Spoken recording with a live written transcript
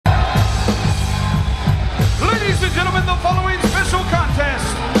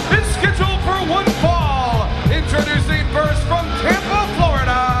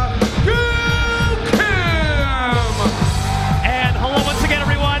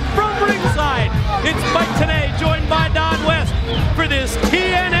this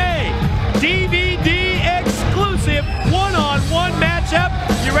TNA DVD exclusive one-on-one matchup.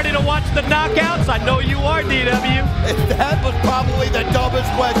 You ready to watch the knockouts? I know you are, DW. That was probably the dumbest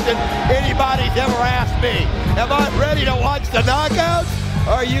question anybody's ever asked me. Am I ready to watch the knockouts?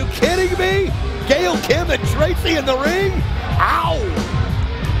 Are you kidding me? Gail Kim and Traci in the ring? Ow!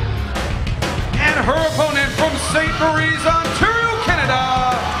 And her opponent from St. Mary's, Ontario,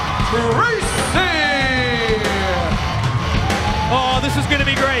 Canada, Traci. Oh, this is going to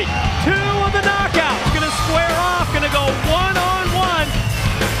be great. Two of the knockouts going to square off, going to go one-on-one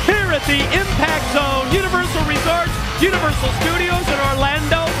here at the Impact Zone, Universal Resorts, Universal Studios in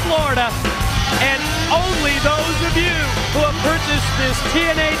Orlando, Florida. And only those of you who have purchased this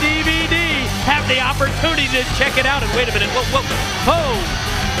TNA DVD have the opportunity to check it out. And wait a minute, whoa.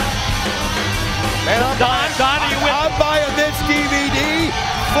 Man, Don, are you with? I'm buying this DVD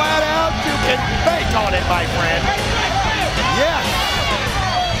flat out. You can bank on it, my friend. Yes.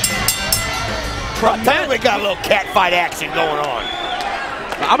 We got a little cat fight action going on.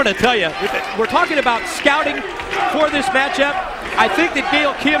 I'm going to tell you, we're talking about scouting for this matchup. I think that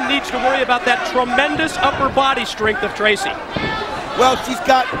Gail Kim needs to worry about that tremendous upper body strength of Traci. Well, she's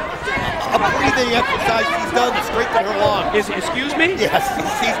got a breathing exercise she's done to strengthen her lungs. Excuse me? Yes,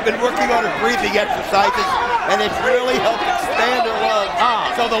 she's been working on her breathing exercises, and it's really helped expand her lungs.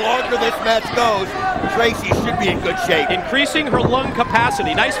 So the longer this match goes, Traci should be in good shape. Increasing her lung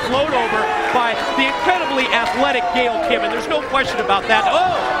capacity. Nice float over by the incredibly athletic Gail Kim, and there's no question about that.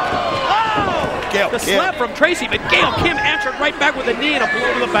 The slap from Traci, but Gail Kim answered right back with a knee and a blow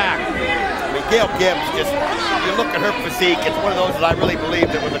to the back. I mean, Gail Kim's just, you look at her physique, it's one of those that I really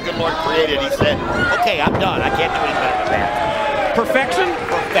believe that when the good Lord created, he said, okay, I'm done. I can't do any better than that. Perfection?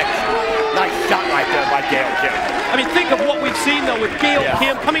 Perfection. Nice shot right there by Gail Kim. I mean, think of what we've seen, though, with Gail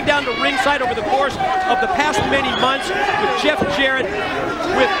Kim coming down to ringside over the course of the past many months with Jeff Jarrett,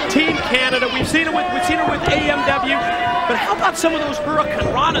 with Team Canada. We've seen her with AMW. But how about some of those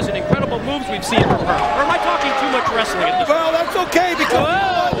Hurricane Ranas and incredible moves we've seen from her? Or am I talking too much wrestling at this point? Well, that's okay,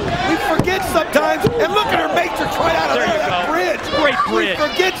 because we forget sometimes, and look at her matrix right out of that bridge. Great bridge. We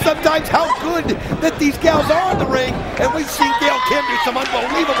forget sometimes how good that these gals are in the ring, and we've seen Gail Kim do some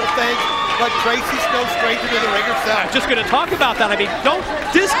unbelievable things, but Traci's no stranger to the ring herself. I'm just going to talk about that. I mean, don't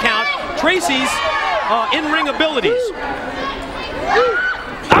discount Traci's in-ring abilities.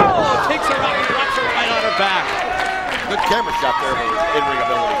 Takes her up and drops her right on her back. Good camera shot there for in-ring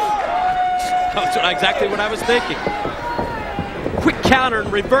abilities. That's exactly what I was thinking. Quick counter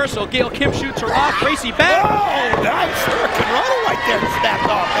and reversal. Gail Kim shoots her off. Traci back. Oh, nice Hurricane Rana right there. Snapped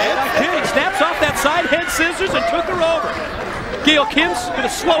off, man. Okay, snaps off that side head scissors and took her over. Gail Kim's going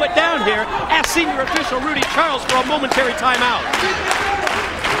to slow it down here. Ask senior official Rudy Charles for a momentary timeout.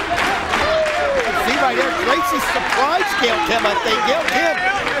 See right there, Traci surprised Gail Kim, I think. Gail Kim,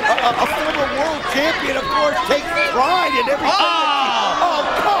 a former world champion, of course, takes pride in everything. Oh,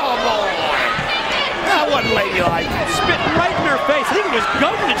 come on. That wasn't ladylike. Spitting right in her face. I think it was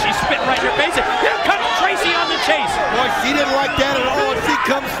Governor she spit right in her face. And here comes Traci on the chase. Boy, she didn't like that at all. She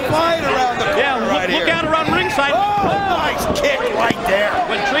comes flying around the corner right here. Look out around ringside. Oh, nice kick right there.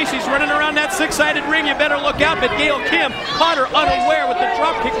 When Traci's running around that six-sided ring, you better look out. But Gail Kim caught her unaware with the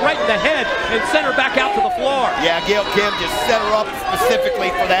drop kick right in the head and sent her back out to the floor. Yeah, Gail Kim just set her up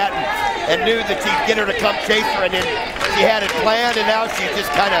specifically for that and knew that she'd get her to come chase her, and then she had it planned, and now she's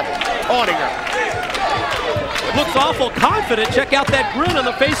just kind of taunting her. Looks awful confident. Check out that grin on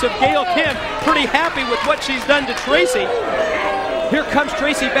the face of Gail Kim. Pretty happy with what she's done to Traci. Here comes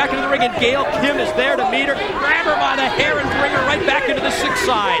Traci back into the ring, and Gail Kim is there to meet her. Grab her by the hair and bring her right back into the six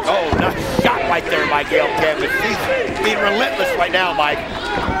sides. Oh, nice shot right there by Gail Kim. She's being relentless right now, Mike.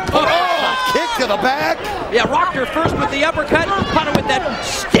 Oh, kick to the back. Yeah, rocked her first with the uppercut, caught her with that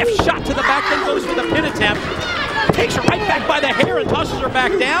stiff shot to the back, then goes for the pin attempt. Takes her right back by the hair and tosses her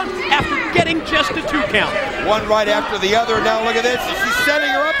back down after getting just a 2 count. One right after the other. Now look at this. She's setting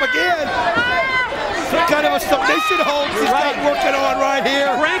her up again. Some kind of a submission hold she's got working on right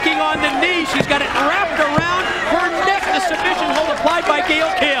here. Cranking on the knee. She's got it wrapped around her neck. The submission hold applied by Gail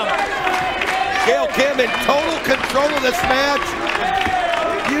Kim. Gail Kim in total control of this match.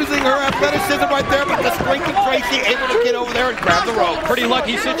 Using her athleticism right there, but the strength of Traci able to get over there and grab the rope. Pretty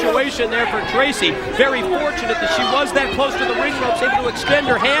lucky situation there for Traci. Very fortunate that she was that close to the ring ropes, able to extend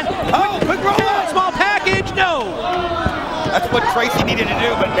her hand. Oh, quick roll up. Small package, no. That's what Traci needed to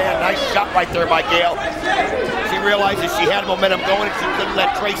do, but man, nice shot right there by Gail. She realizes she had momentum going and she couldn't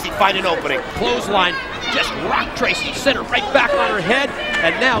let Traci find an opening. Clothesline just rocked Traci, sent her right back on her head,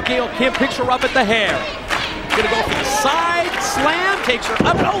 and now Gail Kim picks her up at the hair. going to go for the side slam, takes her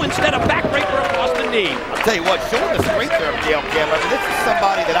up. Oh, instead of backbreaker across the knee. I'll tell you what, showing the strength there of Gail Kim. I mean, this is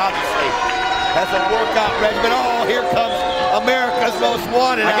somebody that obviously has a workout regimen. Oh, here comes America's Most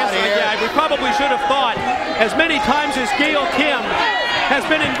Wanted out here. Yeah, we probably should have thought, as many times as Gail Kim has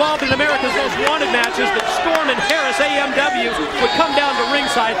been involved in America's Most Wanted matches, that Storm and Harris, AMW, would come down to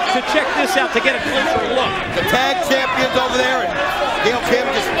ringside to check this out, to get a closer look. The tag champions over there, and Gail Kim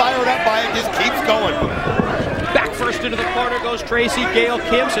just fired up by it, just keeps going. Back first into the corner goes Traci. Gail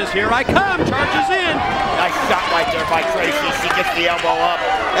Kim says, here I come, charges in. Nice shot right there by Traci. She gets the elbow up.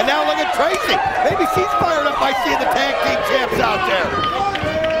 And now look at Traci. Maybe she's fired up by seeing the tag team champs out there.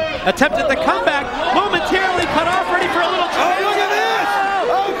 Attempted the comeback, momentarily cut off, ready for a little Oh, look at this!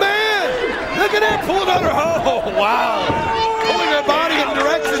 Oh, man! Look at that, pulling on her. Oh, wow. Pulling her body in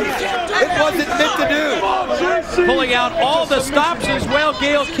directions it wasn't meant to do. Pulling out all the stops as well.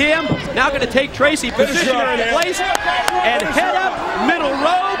 Gail Kim now going to take Traci, position her in place, and head up, middle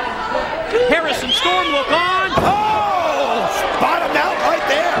rope. Harris and Storm look on. Oh! Bottomed out right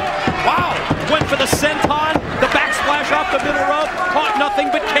there. Wow. Went for the senton, the backsplash off the middle rope, caught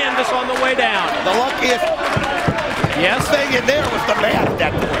nothing but canvas on the way down. The luckiest thing in there was the mat at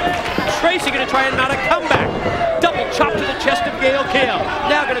that point. Traci going to try and mount a comeback. Double chop to the chest of Gail Kim.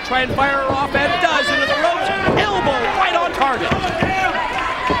 Now going to try and fire her off, and does into the ropes. Elbow right on target.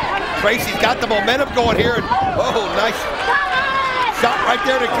 Traci's got the momentum going here. And, oh, nice shot right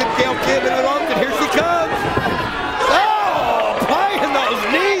there to get Gail Kim in the ropes, and here she comes. Oh, applying those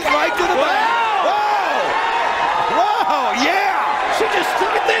knees right to the back. Whoa! Whoa, yeah! She just,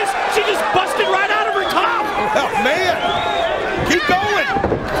 look at this. She just busted right out of her top. Oh, man. Keep going.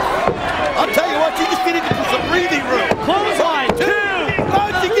 I'll tell you what, you just needed to put some breathing room. Clothesline, two. Oh,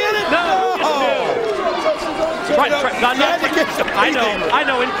 did you get it? No. I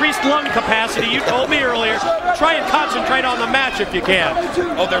know, increased lung capacity. You told me earlier. Try and concentrate on the match if you can.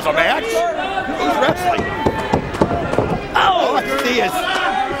 Oh, there's a match? Who's wrestling? Oh! All I see is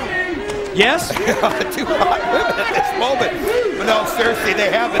yes? two hot women at this moment. But no, seriously,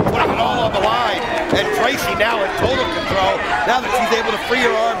 they have been putting it all on the line. And Traci now in total control, now that she's able to free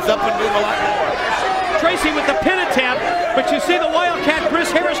her arms up and move a lot more. Traci with the pin attempt, but you see the Wildcat Chris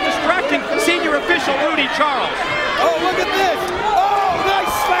Harris distracting senior official Rudy Charles. Oh, look at this. Oh,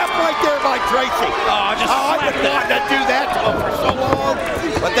 nice slap right there by Traci. I've been wanting to do that to him for so long.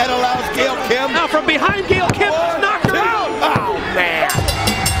 But that allows Gail Kim. Now from behind, Gail Kim knocked her out. Oh, man.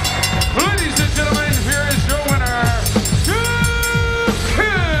 Ladies and gentlemen, here is your winner, Gail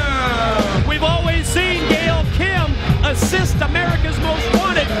Kim. We've always seen Gail Kim assist America's Most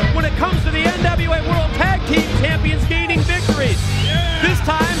Wanted when it comes to the NWA World Tag Team Champions gaining victories. This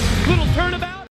time, little turnabout.